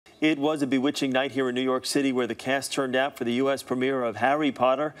It was a bewitching night here in New York City where the cast turned out for the U.S. premiere of Harry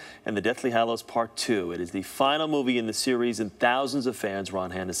Potter and the Deathly Hallows Part 2. It is the final movie in the series, and thousands of fans were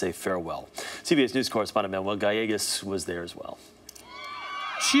on hand to say farewell. CBS News correspondent Manuel Gallegos was there as well.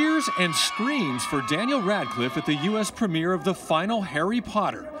 Cheers and screams for Daniel Radcliffe at the U.S. premiere of the final Harry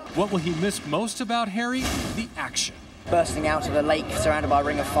Potter. What will he miss most about Harry? The action. Bursting out of a lake surrounded by a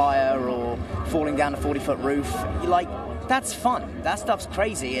ring of fire or falling down a 40-foot roof. That's fun. That stuff's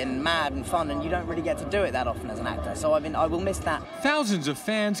crazy and mad and fun, and you don't really get to do it that often as an actor. So I will miss that. Thousands of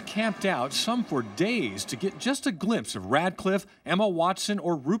fans camped out, some for days, to get just a glimpse of Radcliffe, Emma Watson,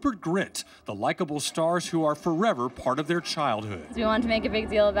 or Rupert Grint, the likable stars who are forever part of their childhood. We wanted to make a big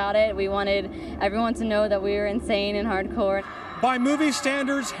deal about it. We wanted everyone to know that we were insane and hardcore. By movie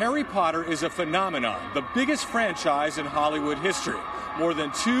standards, Harry Potter is a phenomenon, the biggest franchise in Hollywood history. More than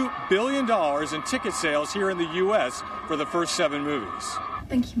 $2 billion in ticket sales here in the U.S. for the first 7 movies.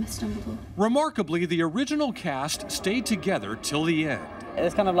 Thank you, Mr. Dumbledore. Remarkably, the original cast stayed together till the end.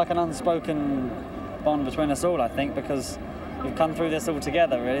 It's kind of like an unspoken bond between us all, I think, because we've come through this all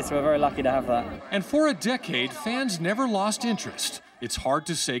together, really, so we're very lucky to have that. And for a decade, fans never lost interest. It's hard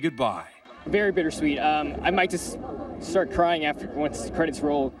to say goodbye. Very bittersweet. I might just start crying once the credits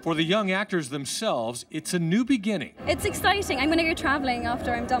roll. For the young actors themselves, it's a new beginning. It's exciting. I'm going to go traveling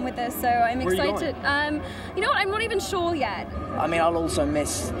after I'm done with this, so I'm excited. You know what? I'm not even sure yet. I mean, I'll also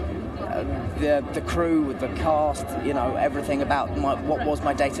miss the crew, the cast, everything about what was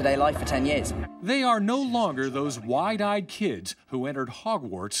my day-to-day life for 10 years. They are no longer those wide-eyed kids who entered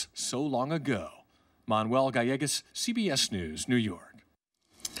Hogwarts so long ago. Manuel Gallegos, CBS News, New York.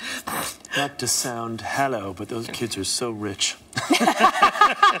 Not to sound hollow, but those kids are so rich.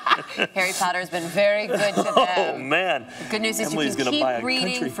 Harry Potter's been very good to them. Oh, man. The good news is Emily's you can keep buy a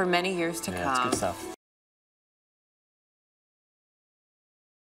reading country. for many years to come. That's good stuff.